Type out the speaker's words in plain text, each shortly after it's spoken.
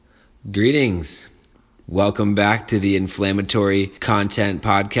Greetings. Welcome back to the Inflammatory Content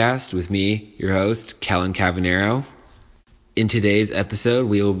Podcast with me, your host, Kellen Cavanero. In today's episode,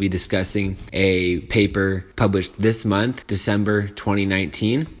 we will be discussing a paper published this month, December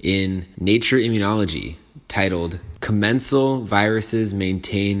 2019, in Nature Immunology, titled Commensal Viruses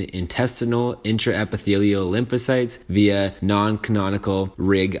Maintain Intestinal Intraepithelial Lymphocytes via Non-Canonical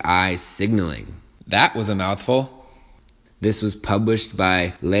RIG-I Signaling. That was a mouthful. This was published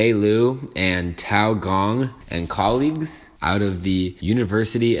by Lei Liu and Tao Gong and colleagues out of the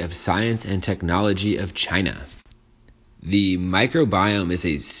University of Science and Technology of China. The microbiome is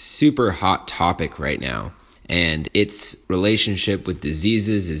a super hot topic right now, and its relationship with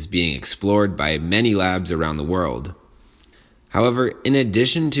diseases is being explored by many labs around the world. However, in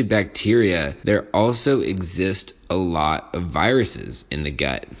addition to bacteria, there also exist a lot of viruses in the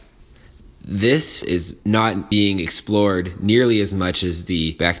gut. This is not being explored nearly as much as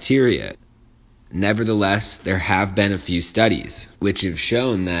the bacteria. Nevertheless, there have been a few studies which have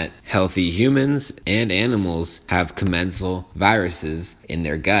shown that healthy humans and animals have commensal viruses in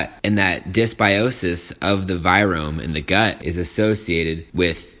their gut, and that dysbiosis of the virome in the gut is associated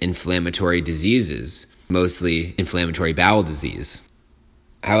with inflammatory diseases, mostly inflammatory bowel disease.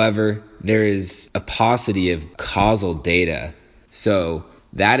 However, there is a paucity of causal data, so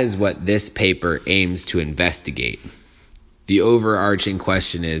that is what this paper aims to investigate. The overarching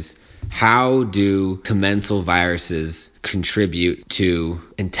question is, how do commensal viruses contribute to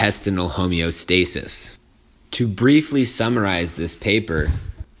intestinal homeostasis? To briefly summarize this paper,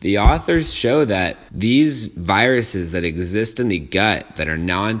 the authors show that these viruses that exist in the gut that are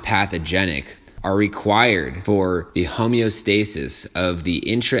non-pathogenic are required for the homeostasis of the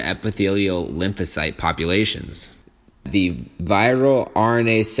intraepithelial lymphocyte populations. The viral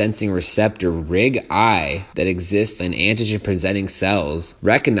RNA sensing receptor RIG-I that exists in antigen-presenting cells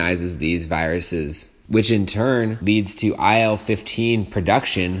recognizes these viruses, which in turn leads to IL-15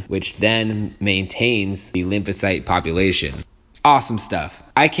 production, which then maintains the lymphocyte population. Awesome stuff.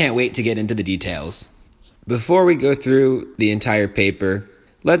 I can't wait to get into the details. Before we go through the entire paper,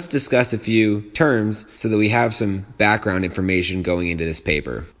 let's discuss a few terms so that we have some background information going into this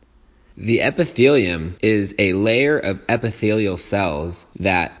paper. The epithelium is a layer of epithelial cells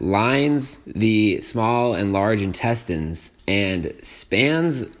that lines the small and large intestines and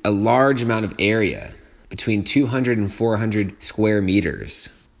spans a large amount of area, between 200 and 400 square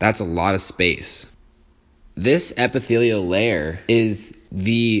meters. That's a lot of space. This epithelial layer is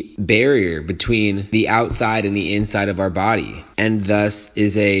the barrier between the outside and the inside of our body, and thus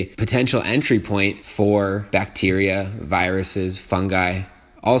is a potential entry point for bacteria, viruses, fungi,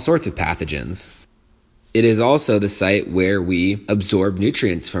 all sorts of pathogens. It is also the site where we absorb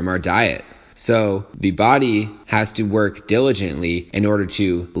nutrients from our diet. So the body has to work diligently in order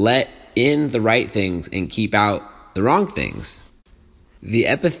to let in the right things and keep out the wrong things. The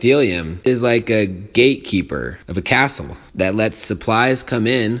epithelium is like a gatekeeper of a castle that lets supplies come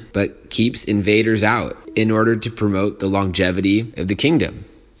in but keeps invaders out in order to promote the longevity of the kingdom.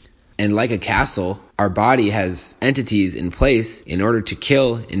 And like a castle, our body has entities in place in order to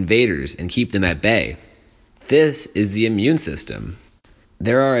kill invaders and keep them at bay. This is the immune system.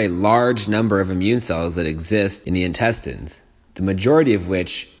 There are a large number of immune cells that exist in the intestines, the majority of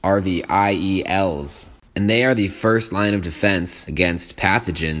which are the IELs, and they are the first line of defense against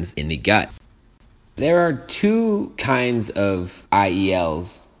pathogens in the gut. There are two kinds of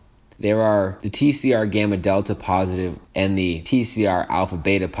IELs. There are the TCR gamma delta positive and the TCR alpha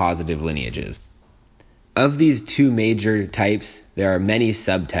beta positive lineages. Of these two major types, there are many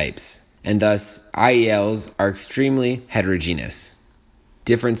subtypes, and thus IELs are extremely heterogeneous.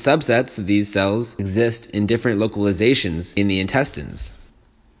 Different subsets of these cells exist in different localizations in the intestines.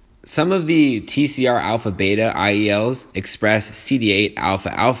 Some of the TCR alpha beta IELs express CD8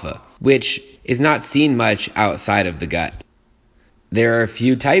 alpha alpha, which is not seen much outside of the gut. There are a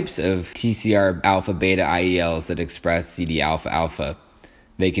few types of TCR alpha beta IELs that express CD alpha alpha.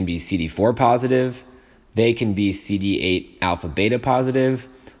 They can be CD4 positive, they can be CD8 alpha beta positive,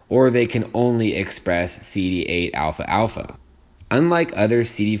 or they can only express CD8 alpha alpha. Unlike other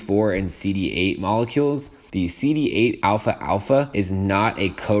CD4 and CD8 molecules, the CD8 alpha alpha is not a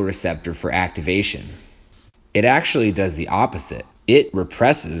co-receptor for activation. It actually does the opposite. It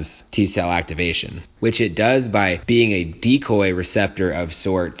represses T-cell activation, which it does by being a decoy receptor of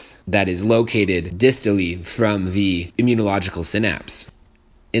sorts that is located distally from the immunological synapse.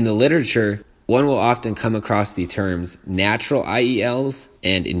 In the literature, one will often come across the terms natural IELs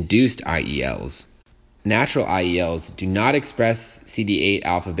and induced IELs. Natural IELs do not express CD8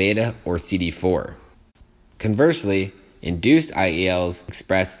 alpha beta or CD4. Conversely, induced IELs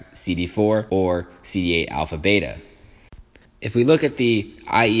express CD4 or CD8 alpha beta. If we look at the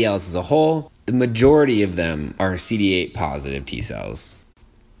IELs as a whole, the majority of them are CD8 positive T cells.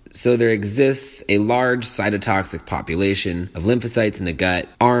 So there exists a large cytotoxic population of lymphocytes in the gut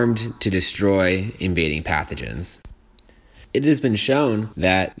armed to destroy invading pathogens. It has been shown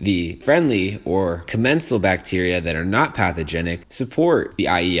that the friendly or commensal bacteria that are not pathogenic support the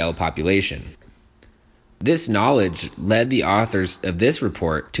IEL population. This knowledge led the authors of this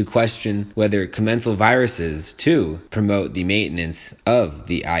report to question whether commensal viruses, too, promote the maintenance of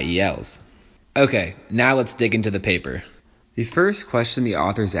the IELs. Okay, now let's dig into the paper. The first question the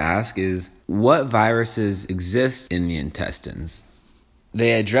authors ask is, what viruses exist in the intestines?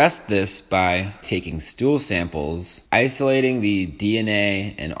 They addressed this by taking stool samples, isolating the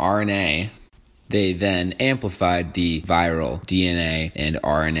DNA and RNA. They then amplified the viral DNA and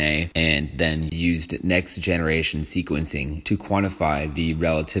RNA and then used next-generation sequencing to quantify the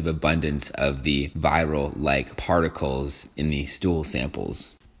relative abundance of the viral-like particles in the stool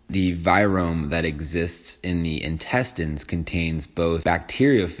samples. The virome that exists in the intestines contains both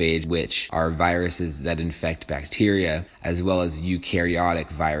bacteriophage, which are viruses that infect bacteria, as well as eukaryotic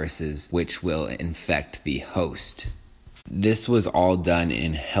viruses, which will infect the host. This was all done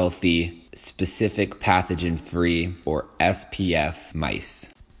in healthy, specific pathogen-free, or SPF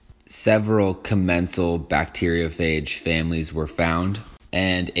mice. Several commensal bacteriophage families were found,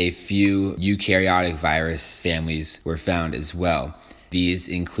 and a few eukaryotic virus families were found as well. These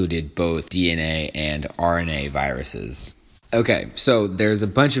included both DNA and RNA viruses. Okay, so there's a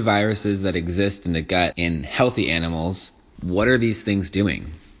bunch of viruses that exist in the gut in healthy animals. What are these things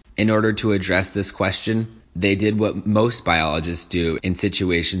doing? In order to address this question, they did what most biologists do in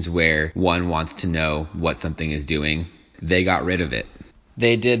situations where one wants to know what something is doing. They got rid of it.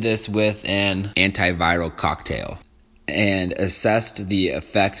 They did this with an antiviral cocktail and assessed the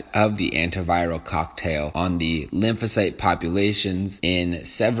effect of the antiviral cocktail on the lymphocyte populations in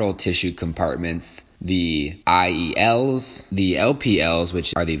several tissue compartments: the IELs, the LPLs,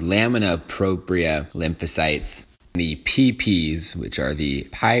 which are the lamina propria lymphocytes, the PPs, which are the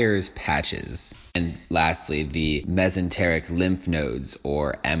Peyer's patches, and lastly, the mesenteric lymph nodes,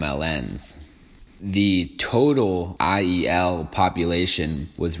 or MLNs. The total IEL population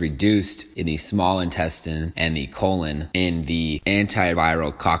was reduced in the small intestine and the colon in the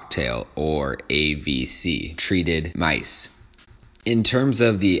antiviral cocktail, or AVC, treated mice. In terms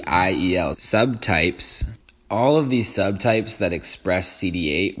of the IEL subtypes, all of these subtypes that express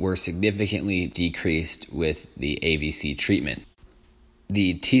CD8 were significantly decreased with the AVC treatment.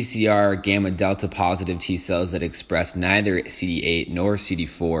 The TCR gamma delta positive T cells that express neither CD8 nor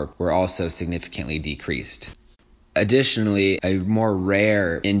CD4 were also significantly decreased. Additionally, a more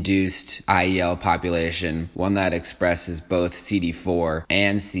rare induced IEL population, one that expresses both CD4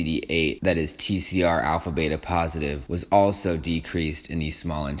 and CD8, that is TCR alpha beta positive, was also decreased in the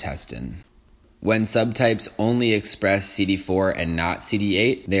small intestine. When subtypes only express CD4 and not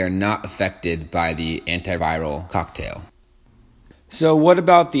CD8, they are not affected by the antiviral cocktail. So what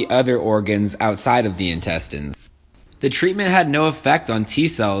about the other organs outside of the intestines? The treatment had no effect on T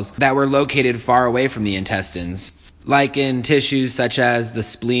cells that were located far away from the intestines, like in tissues such as the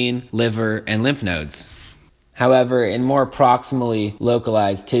spleen, liver, and lymph nodes. However, in more proximally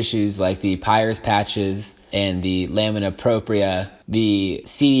localized tissues like the Peyer's patches and the lamina propria, the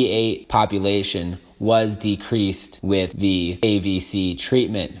CD8 population was decreased with the AVC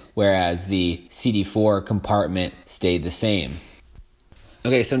treatment, whereas the CD4 compartment stayed the same.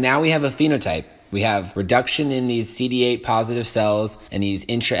 Okay, so now we have a phenotype. We have reduction in these CD8 positive cells and these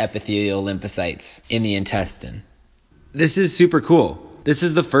intraepithelial lymphocytes in the intestine. This is super cool. This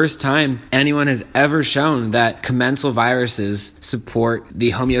is the first time anyone has ever shown that commensal viruses support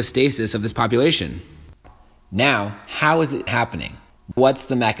the homeostasis of this population. Now, how is it happening? What's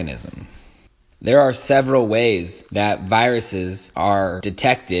the mechanism? There are several ways that viruses are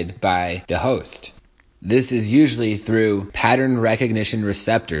detected by the host. This is usually through pattern recognition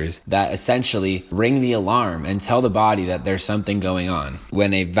receptors that essentially ring the alarm and tell the body that there's something going on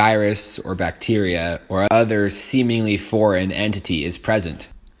when a virus or bacteria or other seemingly foreign entity is present.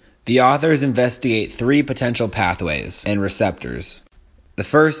 The authors investigate 3 potential pathways and receptors. The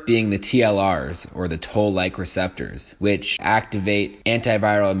first being the TLRs, or the toll-like receptors, which activate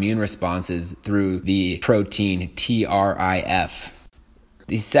antiviral immune responses through the protein TRIF.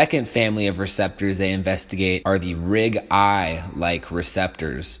 The second family of receptors they investigate are the RIG-I-like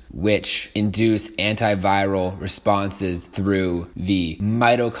receptors, which induce antiviral responses through the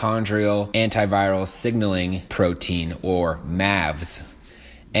mitochondrial antiviral signaling protein, or MAVS.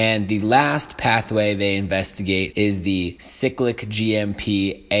 And the last pathway they investigate is the cyclic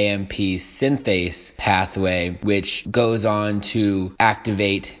GMP AMP synthase pathway, which goes on to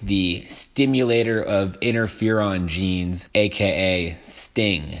activate the stimulator of interferon genes, aka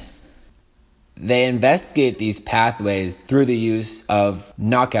STING. They investigate these pathways through the use of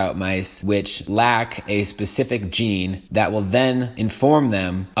knockout mice which lack a specific gene that will then inform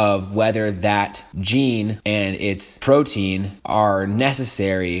them of whether that gene and its protein are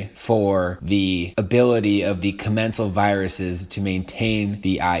necessary for the ability of the commensal viruses to maintain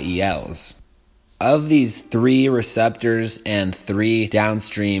the IELs. Of these 3 receptors and 3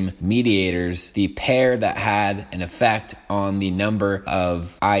 downstream mediators, the pair that had an effect on the number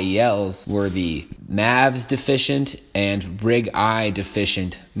of IELs were the MAVS deficient and RIG-I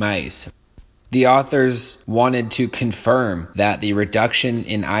deficient mice. The authors wanted to confirm that the reduction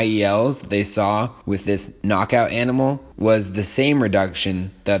in IELs that they saw with this knockout animal was the same reduction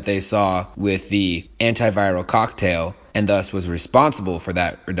that they saw with the antiviral cocktail, and thus was responsible for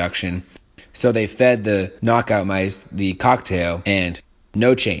that reduction. So they fed the knockout mice the cocktail and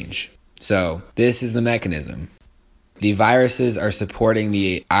no change. So this is the mechanism. The viruses are supporting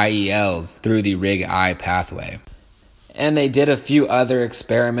the IELs through the RIG-I pathway. And they did a few other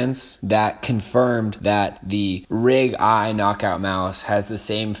experiments that confirmed that the RIG-I knockout mouse has the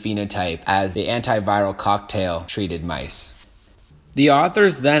same phenotype as the antiviral cocktail treated mice. The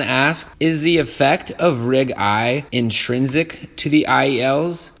authors then asked, is the effect of RIG-I intrinsic to the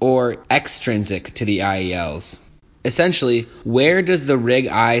IELs or extrinsic to the IELs? Essentially, where does the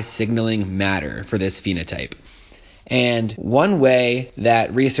RIG-I signaling matter for this phenotype? And one way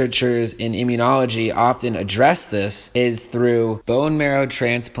that researchers in immunology often address this is through bone marrow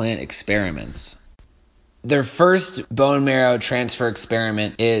transplant experiments. Their first bone marrow transfer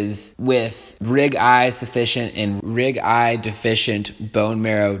experiment is with RIG-I sufficient and RIG-I deficient bone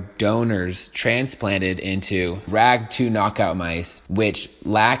marrow donors transplanted into RAG2 knockout mice which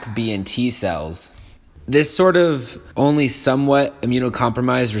lack B and T cells. This sort of only somewhat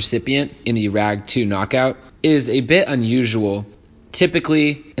immunocompromised recipient in the RAG2 knockout is a bit unusual.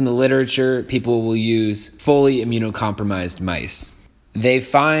 Typically, in the literature, people will use fully immunocompromised mice. They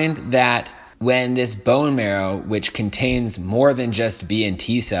find that when this bone marrow, which contains more than just B and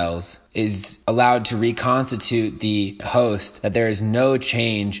T cells, is allowed to reconstitute the host, that there is no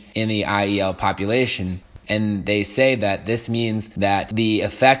change in the IEL population. And they say that this means that the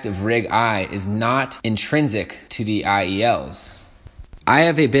effect of RIG-I is not intrinsic to the IELs. I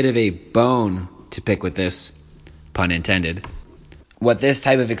have a bit of a bone to pick with this, pun intended. What this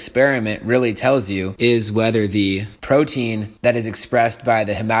type of experiment really tells you is whether the protein that is expressed by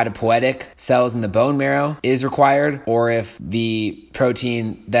the hematopoietic cells in the bone marrow is required, or if the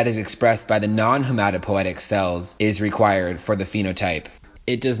protein that is expressed by the non-hematopoietic cells is required for the phenotype.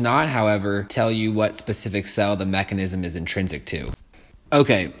 It does not, however, tell you what specific cell the mechanism is intrinsic to.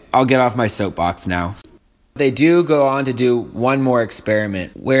 Okay, I'll get off my soapbox now. They do go on to do one more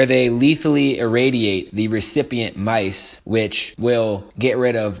experiment where they lethally irradiate the recipient mice, which will get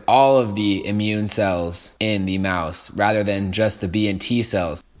rid of all of the immune cells in the mouse rather than just the B and T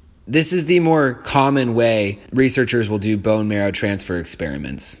cells. This is the more common way researchers will do bone marrow transfer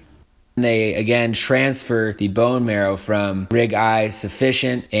experiments. They again transfer the bone marrow from RIG-I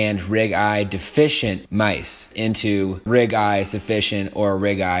sufficient and RIG-I deficient mice into RIG-I sufficient or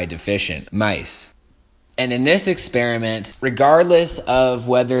RIG-I deficient mice. And in this experiment, regardless of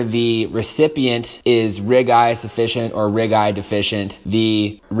whether the recipient is RIG-I sufficient or RIG-I deficient,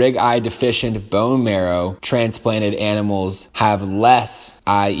 the RIG-I deficient bone marrow transplanted animals have less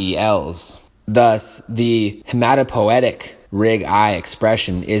IELs. Thus, the hematopoietic RIG-I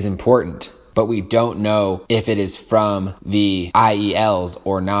expression is important, but we don't know if it is from the IELs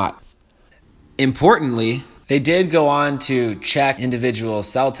or not. Importantly, they did go on to check individual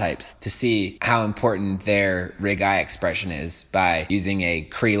cell types to see how important their RIG-I expression is by using a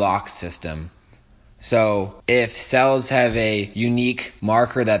Cre-Lox system. So if cells have a unique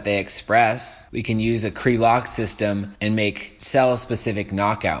marker that they express, we can use a Cre-Lox system and make cell-specific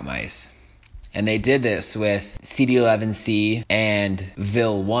knockout mice. And they did this with CD11C and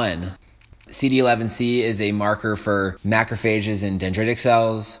VIL1. CD11C is a marker for macrophages and dendritic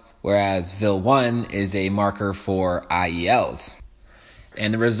cells, whereas VIL1 is a marker for IELs.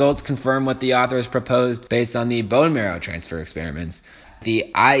 And the results confirm what the authors proposed based on the bone marrow transfer experiments.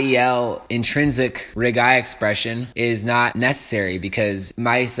 The IEL intrinsic RIG-I expression is not necessary because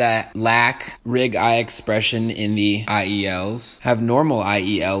mice that lack RIG-I expression in the IELs have normal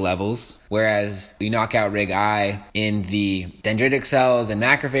IEL levels, whereas we knock out RIG-I in the dendritic cells and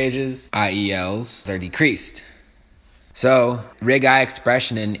macrophages, IELs are decreased. So RIG-I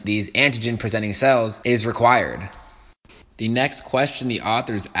expression in these antigen-presenting cells is required. The next question the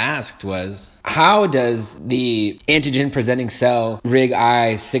authors asked was, how does the antigen-presenting cell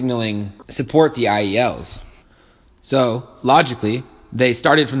RIG-I signaling support the IELs? So logically, they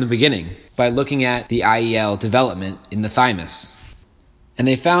started from the beginning by looking at the IEL development in the thymus. And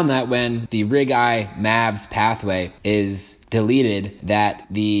they found that when the RIG-I MAVS pathway is deleted, that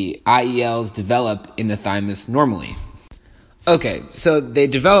the IELs develop in the thymus normally. Okay, so they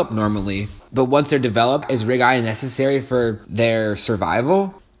develop normally, but once they're developed, is RIG-I necessary for their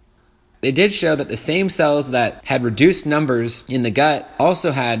survival? They did show that the same cells that had reduced numbers in the gut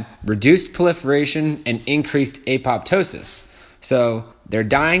also had reduced proliferation and increased apoptosis. So they're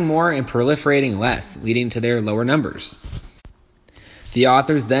dying more and proliferating less, leading to their lower numbers. The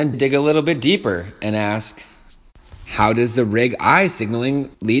authors then dig a little bit deeper and ask, how does the RIG-I signaling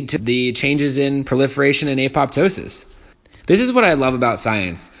lead to the changes in proliferation and apoptosis? This is what I love about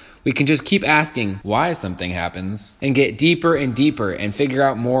science. We can just keep asking why something happens and get deeper and deeper and figure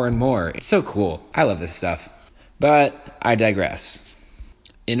out more and more. It's so cool. I love this stuff. But I digress.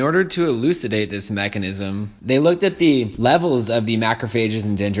 In order to elucidate this mechanism, they looked at the levels of the macrophages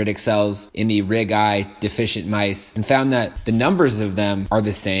and dendritic cells in the RIG-I deficient mice and found that the numbers of them are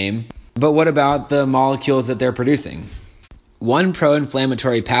the same. But what about the molecules that they're producing? One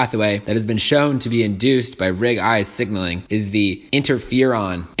pro-inflammatory pathway that has been shown to be induced by RIG-I signaling is the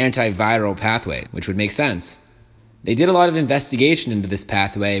interferon antiviral pathway, which would make sense. They did a lot of investigation into this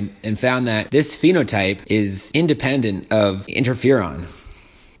pathway and found that this phenotype is independent of interferon.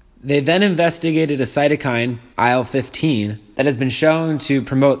 They then investigated a cytokine, IL-15, that has been shown to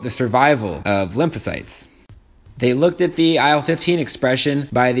promote the survival of lymphocytes. They looked at the IL-15 expression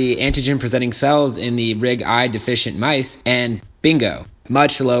by the antigen-presenting cells in the RIG-I deficient mice, and bingo,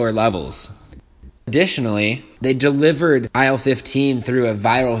 much lower levels. Additionally, they delivered IL-15 through a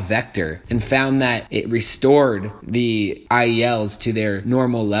viral vector and found that it restored the IELs to their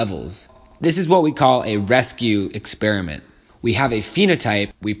normal levels. This is what we call a rescue experiment. We have a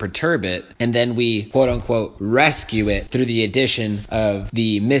phenotype, we perturb it, and then we quote-unquote rescue it through the addition of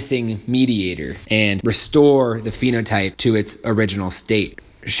the missing mediator and restore the phenotype to its original state,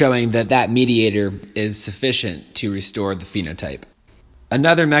 showing that that mediator is sufficient to restore the phenotype.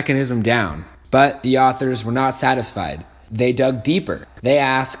 Another mechanism down, but the authors were not satisfied. They dug deeper. They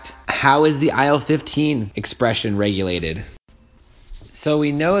asked, how is the IL-15 expression regulated? So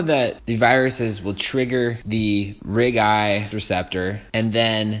we know that the viruses will trigger the RIG-I receptor and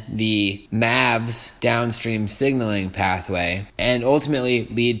then the MAVS downstream signaling pathway and ultimately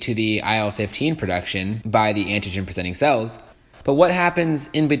lead to the IL-15 production by the antigen-presenting cells. But what happens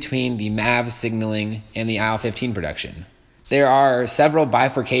in between the MAVS signaling and the IL-15 production? There are several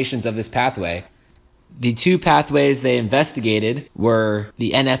bifurcations of this pathway. The two pathways they investigated were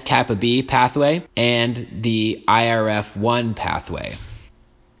the NF-kappa B pathway and the IRF1 pathway.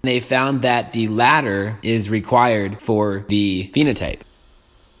 They found that the latter is required for the phenotype.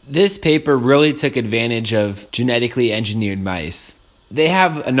 This paper really took advantage of genetically engineered mice. They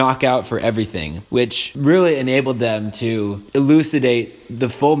have a knockout for everything, which really enabled them to elucidate the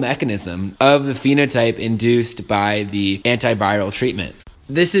full mechanism of the phenotype induced by the antiviral treatment.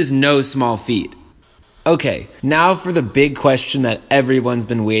 This is no small feat. Okay, now for the big question that everyone's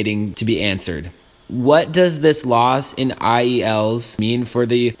been waiting to be answered. What does this loss in IELs mean for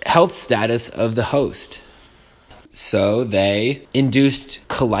the health status of the host? So they induced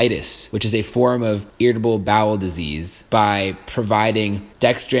colitis, which is a form of irritable bowel disease, by providing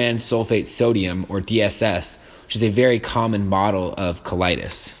dextran sulfate sodium, or DSS, which is a very common model of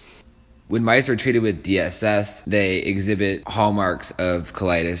colitis. When mice are treated with DSS, they exhibit hallmarks of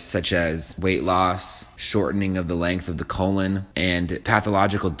colitis such as weight loss, shortening of the length of the colon, and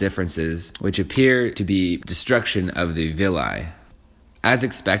pathological differences which appear to be destruction of the villi. As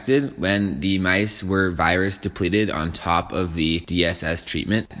expected, when the mice were virus depleted on top of the DSS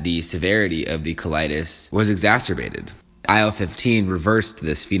treatment, the severity of the colitis was exacerbated. IL-15 reversed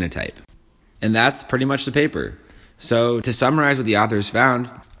this phenotype. And that's pretty much the paper. So to summarize what the authors found,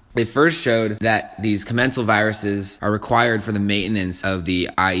 they first showed that these commensal viruses are required for the maintenance of the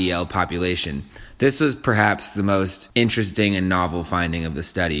IEL population. This was perhaps the most interesting and novel finding of the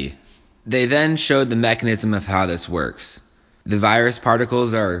study. They then showed the mechanism of how this works. The virus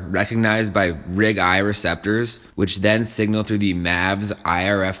particles are recognized by RIG-I receptors, which then signal through the MAVS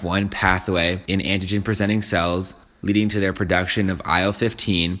IRF1 pathway in antigen-presenting cells, leading to their production of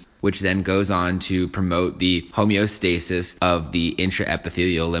IL-15, which then goes on to promote the homeostasis of the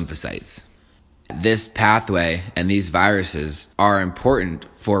intraepithelial lymphocytes. This pathway and these viruses are important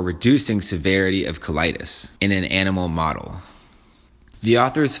for reducing severity of colitis in an animal model. The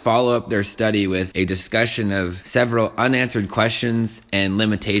authors follow up their study with a discussion of several unanswered questions and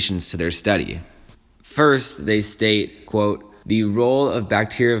limitations to their study. First, they state, quote, "The role of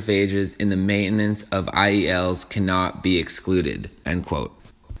bacteriophages in the maintenance of IELs cannot be excluded," end quote.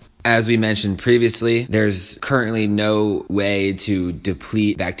 As we mentioned previously, there's currently no way to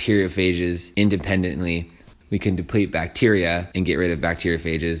deplete bacteriophages independently. We can deplete bacteria and get rid of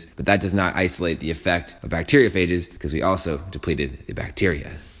bacteriophages, but that does not isolate the effect of bacteriophages because we also depleted the bacteria.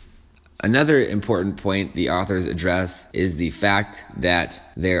 Another important point the authors address is the fact that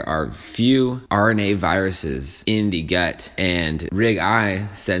there are few RNA viruses in the gut, and RIG-I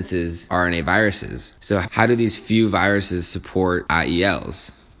senses RNA viruses. So how do these few viruses support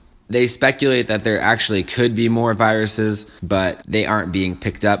IELs? They speculate that there actually could be more viruses, but they aren't being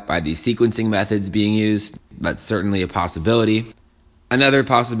picked up by the sequencing methods being used. That's certainly a possibility. Another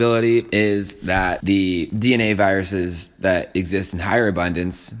possibility is that the DNA viruses that exist in higher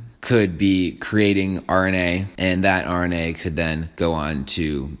abundance could be creating RNA, and that RNA could then go on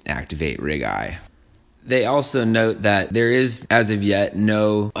to activate RIG-I. They also note that there is, as of yet,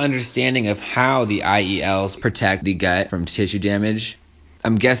 no understanding of how the IELs protect the gut from tissue damage.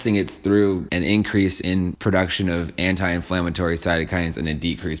 I'm guessing it's through an increase in production of anti-inflammatory cytokines and a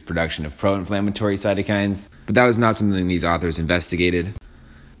decreased production of pro-inflammatory cytokines, but that was not something these authors investigated.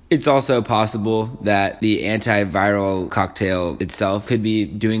 It's also possible that the antiviral cocktail itself could be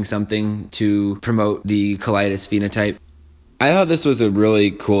doing something to promote the colitis phenotype. I thought this was a really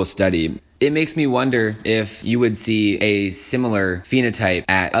cool study. It makes me wonder if you would see a similar phenotype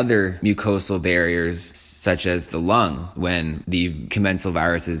at other mucosal barriers, such as the lung, when the commensal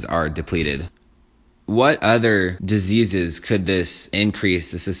viruses are depleted. What other diseases could this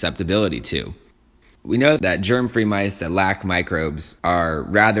increase the susceptibility to? We know that germ-free mice that lack microbes are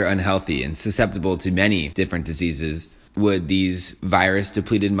rather unhealthy and susceptible to many different diseases. Would these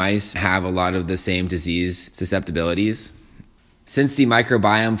virus-depleted mice have a lot of the same disease susceptibilities? Since the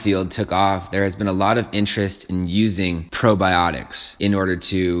microbiome field took off, there has been a lot of interest in using probiotics in order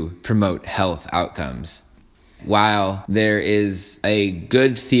to promote health outcomes. While there is a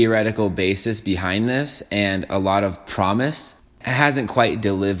good theoretical basis behind this and a lot of promise, it hasn't quite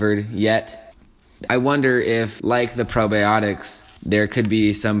delivered yet. I wonder if, like the probiotics, there could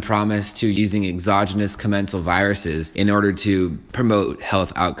be some promise to using exogenous commensal viruses in order to promote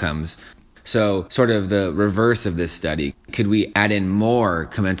health outcomes. So sort of the reverse of this study. Could we add in more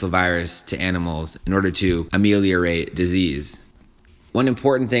commensal virus to animals in order to ameliorate disease? One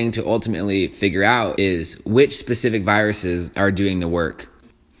important thing to ultimately figure out is which specific viruses are doing the work.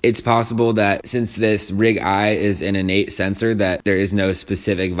 It's possible that since this RIG-I is an innate sensor, that there is no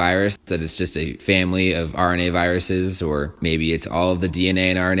specific virus, that it's just a family of RNA viruses, or maybe it's all of the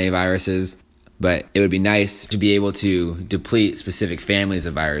DNA and RNA viruses. But it would be nice to be able to deplete specific families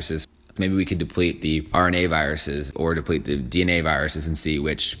of viruses. Maybe we could deplete the RNA viruses or deplete the DNA viruses and see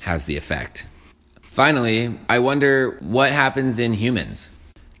which has the effect. Finally, I wonder what happens in humans.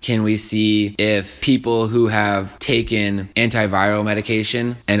 Can we see if people who have taken antiviral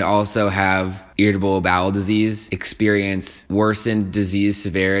medication and also have irritable bowel disease experience worsened disease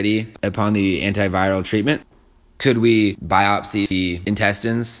severity upon the antiviral treatment? Could we biopsy the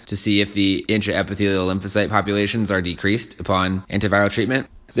intestines to see if the intraepithelial lymphocyte populations are decreased upon antiviral treatment?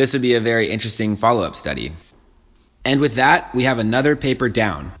 This would be a very interesting follow-up study. And with that, we have another paper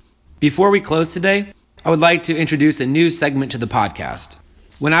down. Before we close today, I would like to introduce a new segment to the podcast.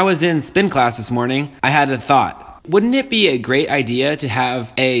 When I was in spin class this morning, I had a thought. Wouldn't it be a great idea to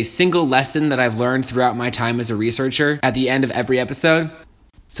have a single lesson that I've learned throughout my time as a researcher at the end of every episode?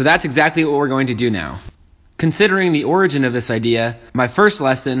 So that's exactly what we're going to do now. Considering the origin of this idea, my first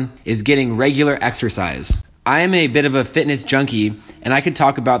lesson is getting regular exercise. I am a bit of a fitness junkie, and I could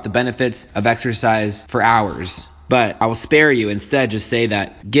talk about the benefits of exercise for hours. But I will spare you, instead just say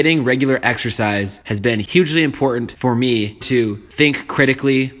that getting regular exercise has been hugely important for me to think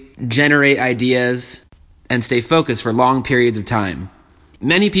critically, generate ideas, and stay focused for long periods of time.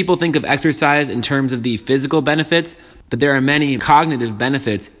 Many people think of exercise in terms of the physical benefits, but there are many cognitive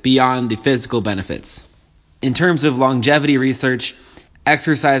benefits beyond the physical benefits. In terms of longevity research,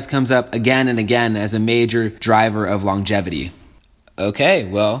 exercise comes up again and again as a major driver of longevity. Okay,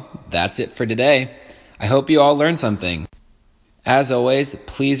 well, that's it for today. I hope you all learned something. As always,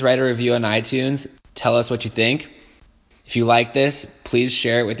 please write a review on iTunes. Tell us what you think. If you like this, please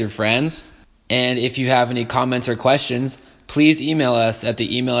share it with your friends. And if you have any comments or questions, please email us at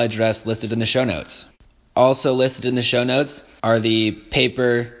the email address listed in the show notes. Also listed in the show notes are the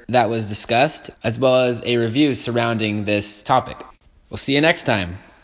paper that was discussed, as well as a review surrounding this topic. We'll see you next time.